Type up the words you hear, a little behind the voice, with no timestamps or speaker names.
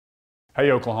Hey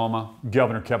Oklahoma,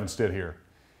 Governor Kevin Stitt here.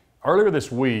 Earlier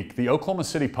this week, the Oklahoma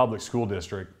City Public School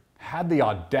District had the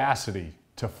audacity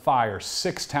to fire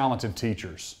 6 talented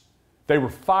teachers. They were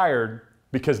fired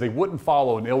because they wouldn't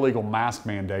follow an illegal mask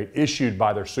mandate issued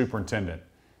by their superintendent.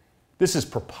 This is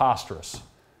preposterous,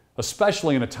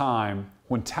 especially in a time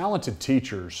when talented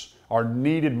teachers are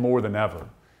needed more than ever.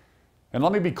 And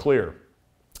let me be clear,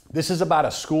 this is about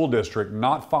a school district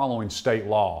not following state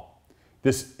law.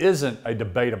 This isn't a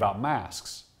debate about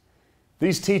masks.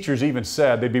 These teachers even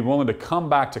said they'd be willing to come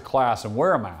back to class and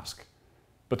wear a mask.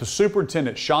 But the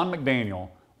superintendent, Sean McDaniel,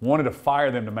 wanted to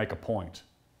fire them to make a point.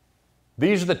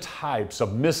 These are the types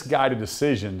of misguided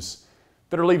decisions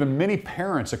that are leaving many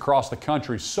parents across the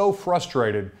country so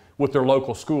frustrated with their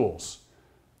local schools.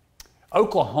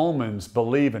 Oklahomans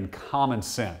believe in common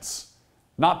sense,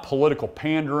 not political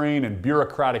pandering and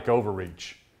bureaucratic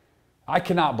overreach. I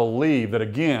cannot believe that,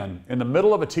 again, in the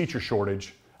middle of a teacher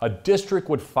shortage, a district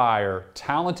would fire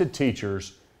talented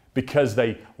teachers because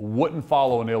they wouldn't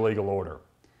follow an illegal order.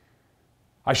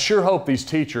 I sure hope these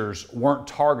teachers weren't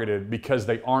targeted because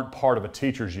they aren't part of a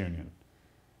teachers union.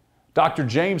 Dr.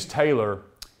 James Taylor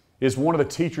is one of the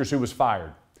teachers who was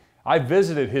fired. I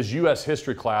visited his U.S.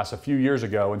 history class a few years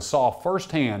ago and saw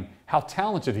firsthand how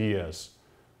talented he is.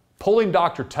 Pulling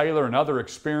Dr. Taylor and other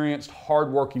experienced,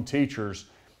 hardworking teachers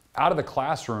out of the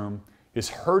classroom is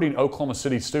hurting Oklahoma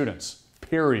City students,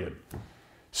 period.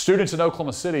 Students in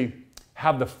Oklahoma City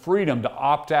have the freedom to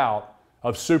opt out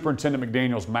of Superintendent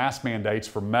McDaniel's mask mandates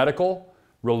for medical,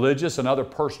 religious, and other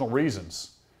personal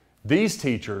reasons. These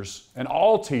teachers, and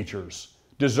all teachers,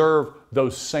 deserve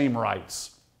those same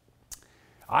rights.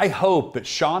 I hope that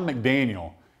Sean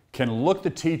McDaniel can look the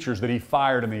teachers that he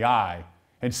fired in the eye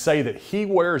and say that he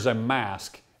wears a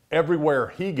mask everywhere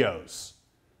he goes.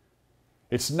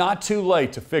 It's not too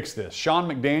late to fix this. Sean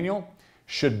McDaniel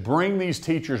should bring these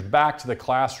teachers back to the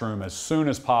classroom as soon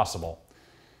as possible.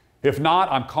 If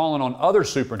not, I'm calling on other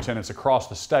superintendents across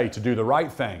the state to do the right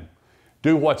thing.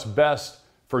 Do what's best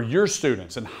for your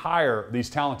students and hire these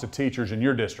talented teachers in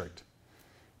your district.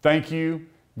 Thank you.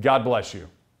 God bless you.